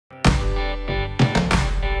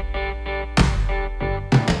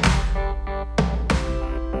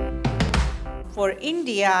for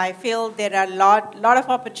India, I feel there are a lot of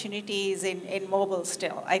opportunities in mobile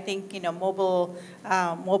still. I think mobile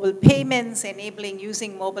payments, enabling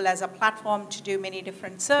using mobile as a platform to do many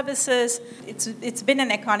different services. It's been an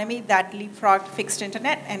economy that leapfrogged fixed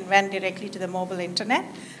internet and went directly to the mobile internet.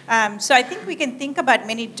 So I think we can think about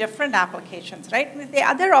many different applications, right? The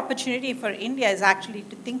other opportunity for India is actually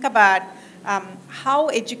to think about how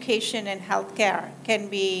education and healthcare can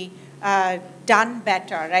be done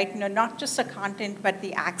better, right? Not just the content, but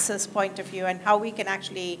the access point of view, and how we can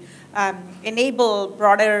actually enable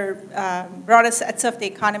broader sets of the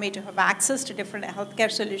economy to have access to different healthcare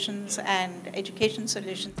solutions and education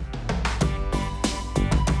solutions.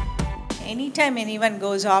 Anytime anyone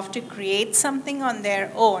goes off to create something on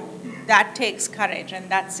their own, that takes courage, and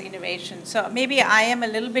that's innovation. So maybe I am a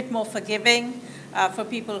little bit more forgiving for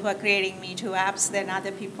people who are creating Me Too apps than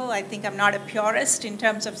other people. I think I'm not a purist in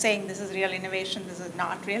terms of saying this is real innovation, this is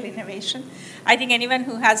not real innovation. I think anyone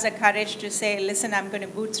who has the courage to say, listen, I'm going to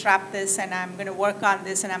bootstrap this and I'm going to work on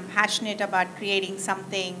this and I'm passionate about creating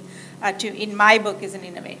something in my book is an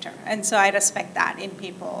innovator. And so I respect that in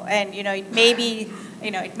people. And it may be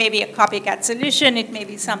a copycat solution, it may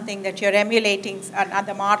be something that you're emulating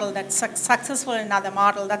another model that's successful in another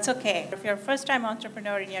model, that's okay. If you're a first-time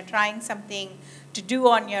entrepreneur and you're trying something to do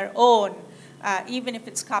on your own, even if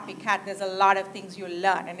it's copycat, there's a lot of things you'll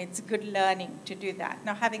learn, and it's good learning to do that.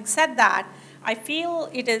 Now, having said that, I feel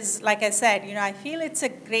it is, like I said, I feel it's a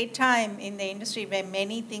great time in the industry where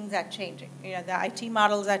many things are changing. The IT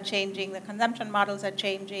models are changing, the consumption models are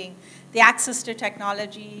changing, the access to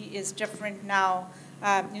technology is different now.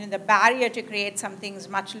 The barrier to create something is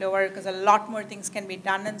much lower because a lot more things can be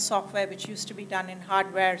done in software, which used to be done in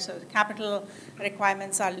hardware. So the capital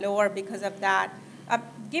requirements are lower because of that.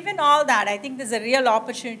 Given all that, I think there's a real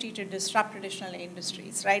opportunity to disrupt traditional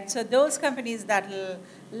industries, right? So those companies that will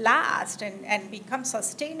last and become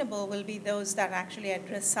sustainable will be those that actually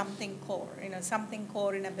address something core, something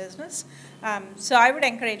core in a business. So I would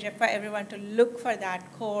encourage everyone to look for that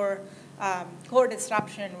core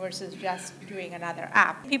disruption versus just doing another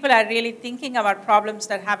app. People are really thinking about problems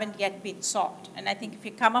that haven't yet been solved. And I think if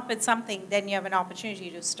you come up with something, then you have an opportunity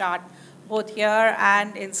to start both here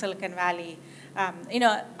and in Silicon Valley.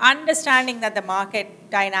 Understanding that the market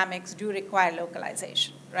dynamics do require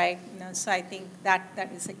localization, right? So I think that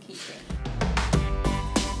is a key thing.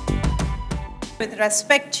 With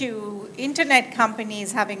respect to internet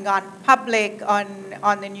companies having gone public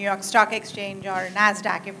on the New York Stock Exchange or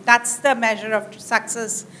NASDAQ, if that's the measure of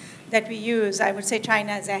success that we use, I would say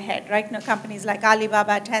China is ahead, right? Companies like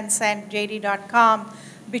Alibaba, Tencent, JD.com,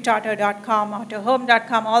 Bitauto.com,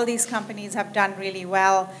 Autohome.com, all these companies have done really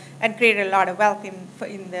well and created a lot of wealth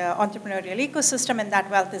in the entrepreneurial ecosystem, and that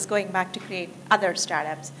wealth is going back to create other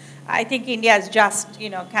startups. I think India is just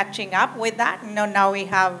catching up with that. Now we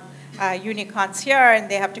have unicorns here, and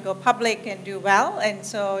they have to go public and do well. And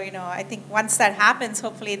so I think once that happens,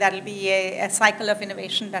 hopefully that'll be a cycle of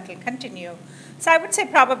innovation that will continue. So I would say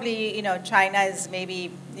probably China is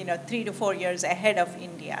maybe 3 to 4 years ahead of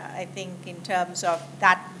India, I think, in terms of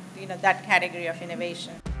that that category of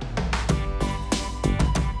innovation.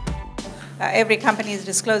 Every company has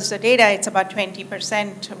disclosed the data. It's about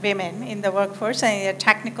 20% women in the workforce, and in the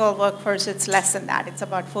technical workforce, it's less than that. It's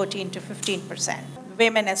about 14 to 15%.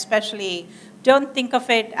 Women especially don't think of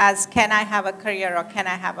it as, can I have a career or can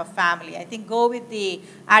I have a family? I think go with the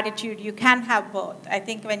attitude, you can have both. I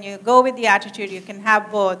think when you go with the attitude, you can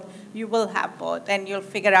have both, you will have both, and you'll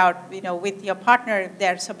figure out, with your partner, if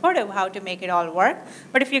they're supportive, how to make it all work.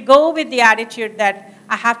 But if you go with the attitude that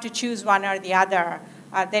I have to choose one or the other,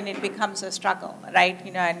 then it becomes a struggle, right?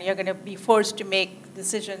 And you're going to be forced to make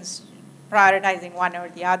decisions prioritizing one or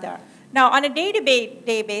the other. Now, on a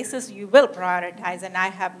day-to-day basis, you will prioritize, and I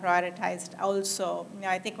have prioritized also.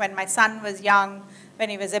 I think when my son was young, when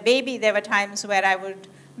he was a baby, there were times where I would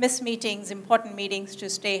miss meetings, important meetings, to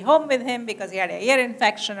stay home with him because he had an ear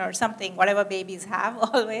infection or something, whatever babies have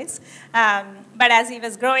always. But as he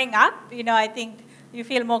was growing up, I think you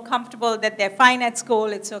feel more comfortable that they're fine at school.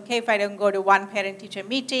 It's okay if I don't go to one parent-teacher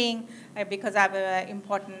meeting because I have an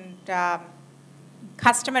important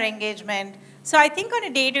customer engagement. So I think on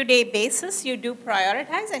a day-to-day basis, you do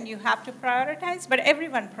prioritize, and you have to prioritize, but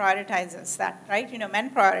everyone prioritizes that, right?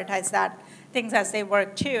 Men prioritize that, things as they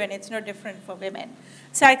work too, and it's no different for women.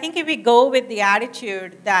 So I think if we go with the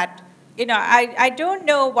attitude that, I don't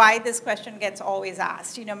know why this question gets always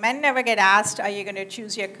asked. Men never get asked, are you going to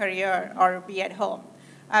choose your career or be at home?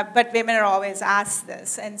 But women are always asked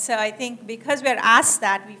this. And so I think because we're asked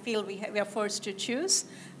that, we feel we are forced to choose.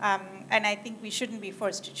 And I think we shouldn't be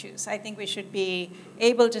forced to choose. I think we should be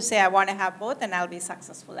able to say, I want to have both, and I'll be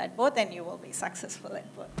successful at both, and you will be successful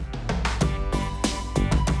at both.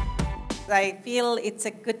 I feel it's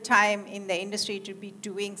a good time in the industry to be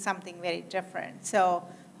doing something very different. So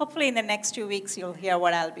hopefully in the next 2 weeks, you'll hear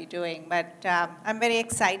what I'll be doing. But I'm very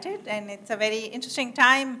excited, and it's a very interesting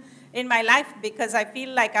time in my life because I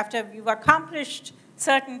feel like after you've accomplished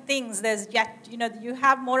certain things, there's yet, you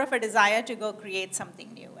have more of a desire to go create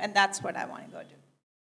something new. And that's what I want to go do.